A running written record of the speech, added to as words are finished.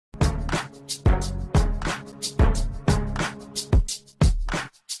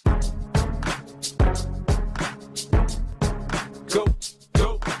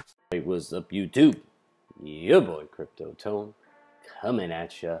What's up, YouTube? Your boy Crypto Tone coming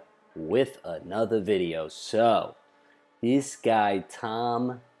at ya with another video. So, this guy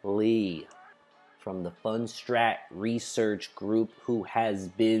Tom Lee from the Fundstrat Research Group, who has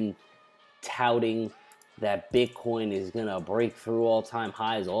been touting that Bitcoin is gonna break through all-time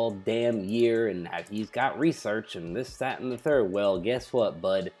highs all damn year, and that he's got research and this, that, and the third. Well, guess what,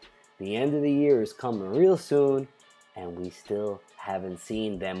 bud? The end of the year is coming real soon, and we still haven't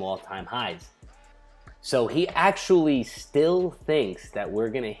seen them all-time highs. So he actually still thinks that we're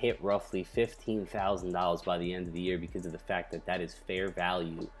going to hit roughly $15,000 by the end of the year because of the fact that that is fair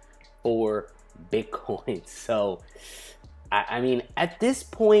value for Bitcoin. So, I mean, at this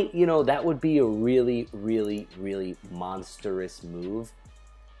point, you know, that would be a really, really, really monstrous move.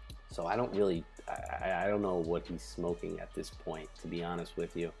 So I don't really, I don't know what he's smoking at this point, to be honest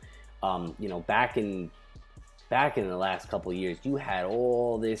with you. You know, back in the last couple of years, you had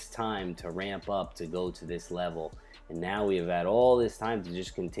all this time to ramp up to go to this level, and now we have had all this time to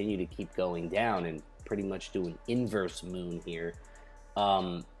just continue to keep going down and pretty much do an inverse moon here.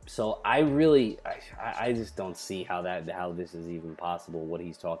 So I just don't see how this is even possible, what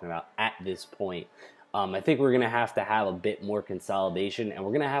he's talking about at this point. I think we're gonna have to have a bit more consolidation, and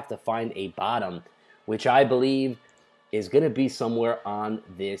we're gonna have to find a bottom, which I believe is going to be somewhere on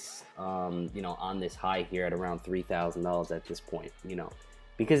this, you know, on this high here at around $3,000 at this point, you know,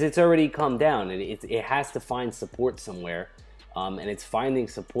 because it's already come down, and it has to find support somewhere, and it's finding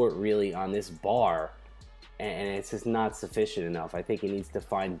support really on this bar, and it's just not sufficient enough. I think it needs to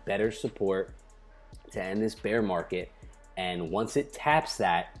find better support to end this bear market, and once it taps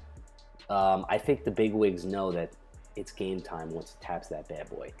that, I think the big wigs know that it's game time once it taps that bad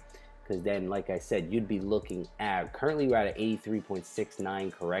boy. Because then, like I said, you'd be looking at, currently we're at an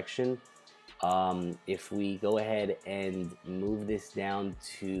 83.69 correction. If we go ahead and move this down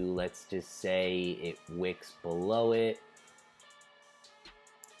to, let's just say it wicks below it,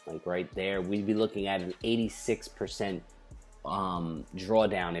 like right there, we'd be looking at an 86%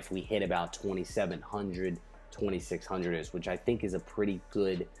 drawdown if we hit about 2,700, 2,600-ish, which I think is a pretty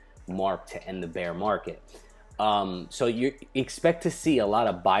good mark to end the bear market. So you expect to see a lot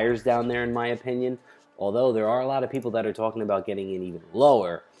of buyers down there, in my opinion, although there are a lot of people that are talking about getting in even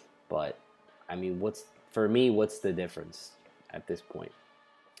lower. But I mean, what's the difference at this point?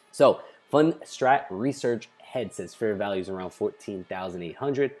 So Fundstrat Research head says fair value is around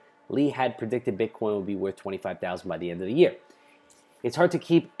 14,800. Lee had predicted Bitcoin would be worth 25,000 by the end of the year. It's hard to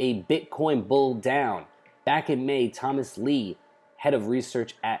keep a Bitcoin bull down. Back in May, Thomas Lee, head of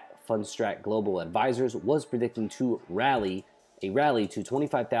research at Fundstrat Global Advisors, was predicting a rally to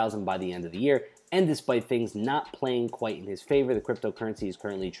 25,000 by the end of the year, and despite things not playing quite in his favor, the cryptocurrency is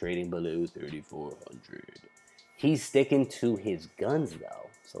currently trading below 3,400. He's sticking to his guns though,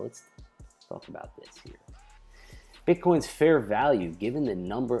 so let's talk about this here. Bitcoin's fair value, given the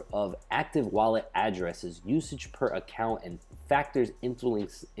number of active wallet addresses, usage per account, and factors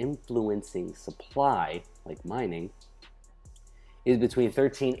influencing supply, like mining, is between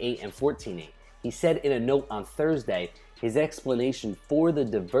 13.8 and 14.8. He said in a note on Thursday, his explanation for the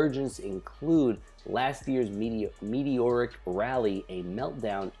divergence include last year's meteoric rally, a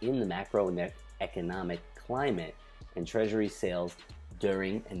meltdown in the macroeconomic climate, and treasury sales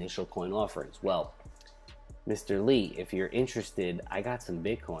during initial coin offerings. Well, Mr. Lee, if you're interested, I got some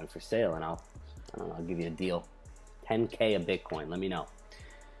Bitcoin for sale, and I'll give you a deal. 10K a Bitcoin, let me know.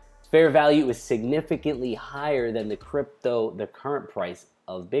 Fair value is significantly higher than the current price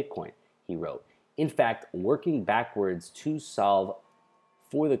of Bitcoin, he wrote. In fact, working backwards to solve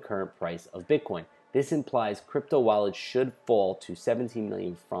for the current price of Bitcoin. This implies crypto wallets should fall to 17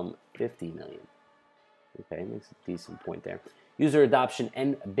 million from 50 million. Okay, makes a decent point there. User adoption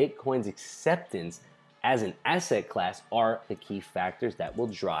and Bitcoin's acceptance as an asset class are the key factors that will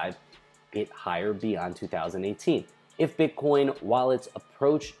drive it higher beyond 2018. If Bitcoin wallets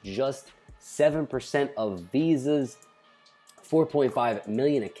approach just 7% of Visa's 4.5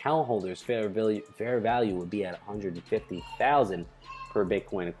 million account holders, fair value would be at 150,000 per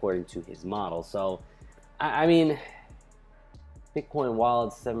Bitcoin, according to his model. So, I mean, Bitcoin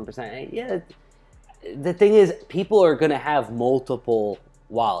wallets 7%. Yeah, the thing is, people are going to have multiple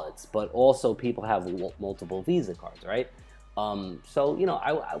wallets, but also people have multiple Visa cards, right? So, you know,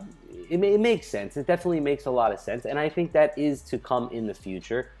 it makes sense. It definitely makes a lot of sense. And I think that is to come in the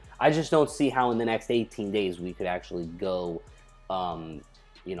future. I just don't see how in the next 18 days we could actually go,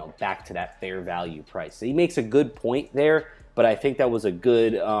 you know, back to that fair value price. So he makes a good point there, but I think that was a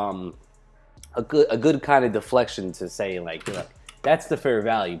good kind of deflection to say, like, look, that's the fair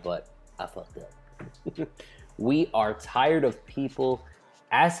value, but I fucked up. We are tired of people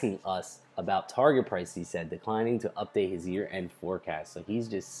asking us about target price, he said, declining to update his year-end forecast. So he's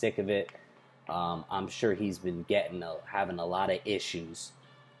just sick of it. I'm sure he's been having a lot of issues.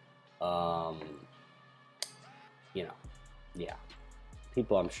 Yeah.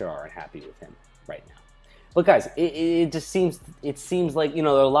 People, I'm sure, aren't happy with him right now. But guys, it seems like, there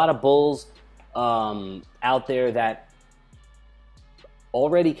are a lot of bulls out there that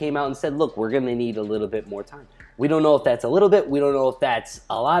already came out and said, look, we're going to need a little bit more time. We don't know if that's a little bit. We don't know if that's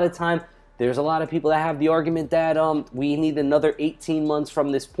a lot of time. There's a lot of people that have the argument that we need another 18 months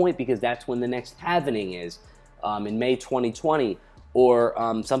from this point because that's when the next halvening is in May 2020.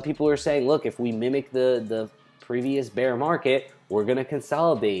 Or some people are saying, look, if we mimic the previous bear market, we're going to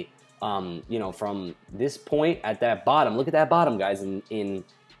consolidate, from this point at that bottom. Look at that bottom, guys.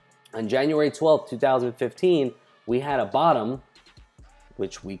 On January 12th, 2015, we had a bottom,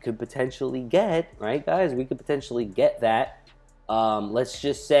 which we could potentially get, right, guys? We could potentially get that. Let's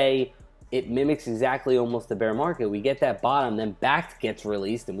just say it mimics exactly almost the bear market. We get that bottom, then back gets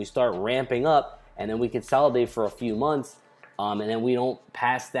released, and we start ramping up, and then we consolidate for a few months, and then we don't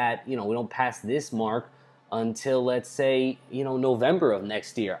pass that, we don't pass this mark until, let's say, November of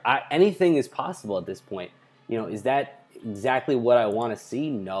next year. Anything is possible at this point. Is that exactly what I want to see?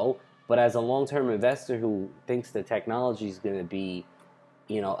 No. But as a long-term investor who thinks the technology is going to be,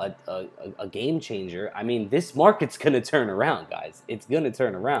 a game changer, I mean, this market's going to turn around, guys. It's going to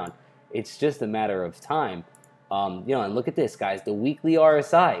turn around. It's just a matter of time. And look at this, guys. The weekly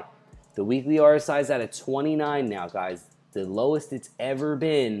RSI. The weekly RSI is at a 29 now, guys. The lowest it's ever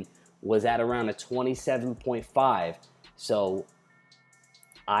been was at around a 27.5. So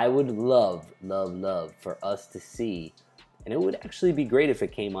I would love for us to see, and it would actually be great if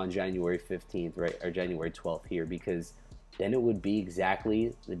it came on January 15th, right, or January 12th here, because then it would be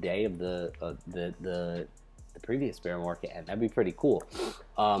exactly the day of the previous bear market, and that'd be pretty cool.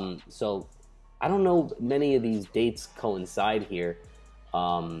 So I don't know, many of these dates coincide here.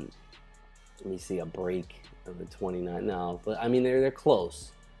 Let me see, a break of the 29. No, but I mean they're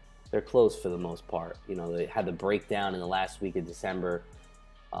close. They're close for the most part. They had the breakdown in the last week of December.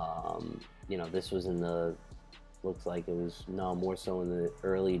 This was looks like it was, more so in the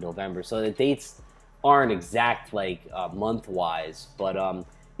early November. So the dates aren't exact, like month-wise. But,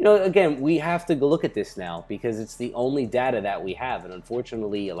 again, we have to go look at this now because it's the only data that we have. And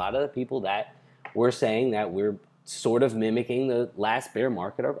unfortunately, a lot of the people that were saying that we're sort of mimicking the last bear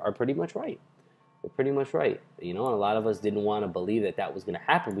market are pretty much right. They're pretty much right. And a lot of us didn't want to believe that was going to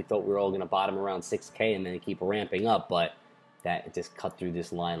happen. We thought we were all going to bottom around 6K and then keep ramping up. But it just cut through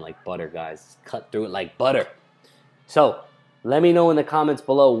this line like butter, guys. Cut through it like butter. So let me know in the comments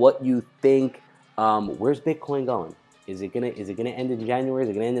below what you think. Where's Bitcoin going? Is it gonna end in January? Is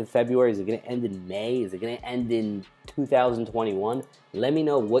it gonna end in February? Is it gonna end in May? Is it gonna end in 2021? Let me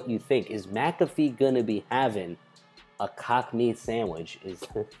know what you think. Is McAfee gonna be having a cock meat sandwich?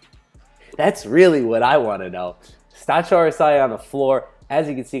 That's really what I want to know. Stoch RSI on the floor. As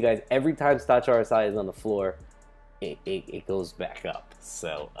you can see, guys, every time Stoch RSI is on the floor, it goes back up.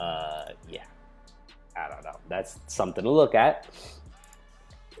 So, yeah. I don't know. That's something to look at.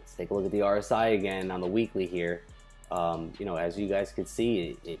 Let's take a look at the RSI again on the weekly here. As you guys can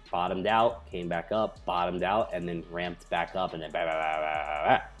see, it bottomed out, came back up, bottomed out, and then ramped back up, and then blah, blah, blah, blah,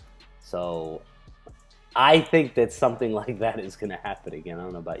 blah. So I think that something like that is going to happen again. I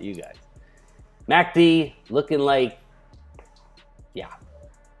don't know about you guys. MACD looking like, yeah,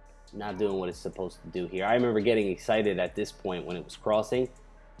 not doing what it's supposed to do here. I remember getting excited at this point when it was crossing,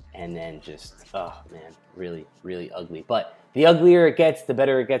 and then just, oh man, really, really ugly. But the uglier it gets, the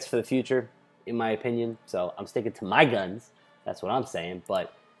better it gets for the future, in my opinion. So I'm sticking to my guns. That's what I'm saying.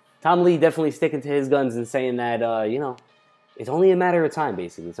 But Tom Lee definitely sticking to his guns and saying that, it's only a matter of time,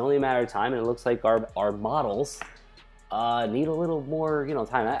 basically. It's only a matter of time, and it looks like our models need a little more,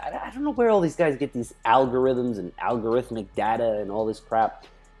 time. I don't know where all these guys get these algorithms and algorithmic data and all this crap,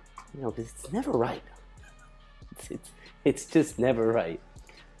 because it's never right. It's just never right.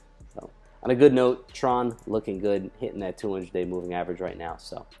 So, on a good note, Tron looking good, hitting that 200-day moving average right now.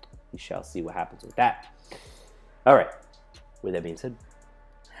 So we shall see what happens with that. All right. With that being said,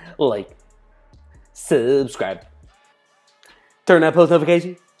 like, subscribe, turn that post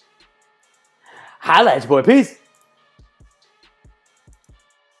notification. Holla at your boy. Peace.